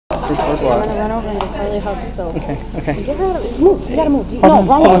Record I'm what? gonna run over and get Karlee a hug. So. Okay. Okay. Get her out of move. You gotta move. No, Hold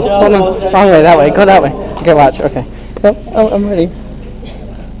wrong on. way. Hold on. Wrong way. That way. Go that way. Okay. Watch. Okay. Oh, I'm ready.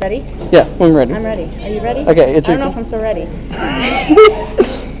 Ready? Yeah, I'm ready. I'm ready. Are you ready? Okay. It's I don't know if I'm so ready.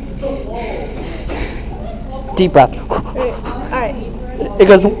 Deep breath. All right. It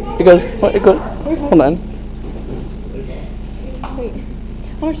goes. Hold on. Wait.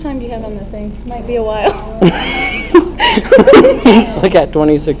 How much time do you have on that thing? Might be a while. It's like at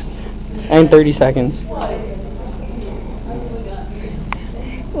 26 and 30 seconds. What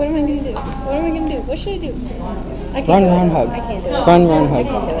am I gonna do? What am I gonna do? What should I do? I can't Run, hug. I can't do it. Run, I hug.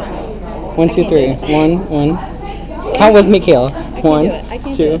 can't do it. 1, 2, 3. 1. Count with me, Kayla. I can't 1, do it. I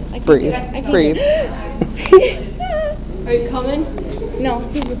can't 2, do it. I can't breathe. do it. I can't Breathe. do it. Are you coming? No,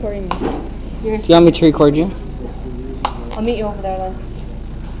 he's recording me. Do you want me to record you? I'll meet you over there then.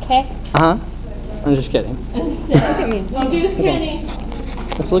 Okay? Uh-huh. I'm just kidding. Look at me. I'll be with Kenny.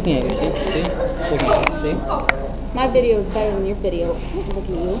 It's looking at you. See? It's looking at us. See? My video is better than your video. Look at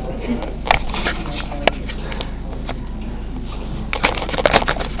you.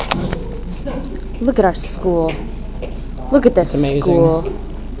 Look at our school. Look at this It's amazing. school.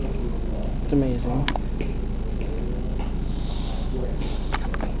 It's amazing.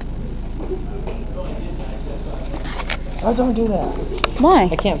 Oh, don't do that. Why?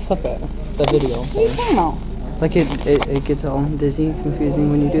 I can't flip it. The video. What are you talking about? Like it gets all dizzy, confusing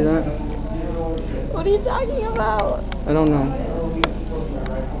when you do that. What are you talking about? I don't know.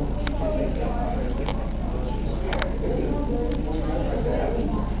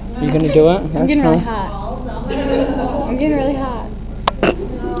 You gonna do it? I'm getting really hot. I'm getting really hot.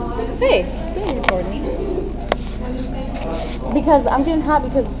 Hey, don't record me. Because I'm getting hot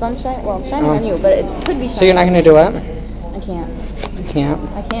because the sun's shining. Well, it's shining on you, but it could be shining. So you're not gonna do it? I can't. You can't.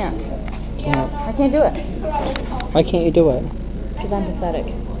 I can't. Can't. I can't do it. Why can't you do it? Because I'm pathetic.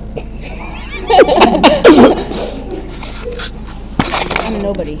 I'm a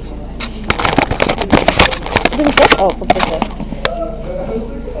nobody. It doesn't flip. Oh, it flips this way.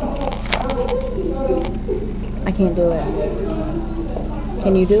 I can't do it.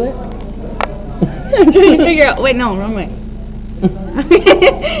 Can you do it? I'm trying to figure out. Wait, no, wrong way. I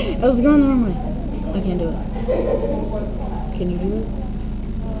was going the wrong way. I can't do it. Can you do it?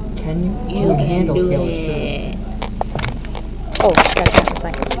 Can you? You can handle do Kayla's it. truth? Oh, gotta turn this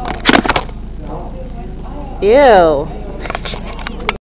way. Ew.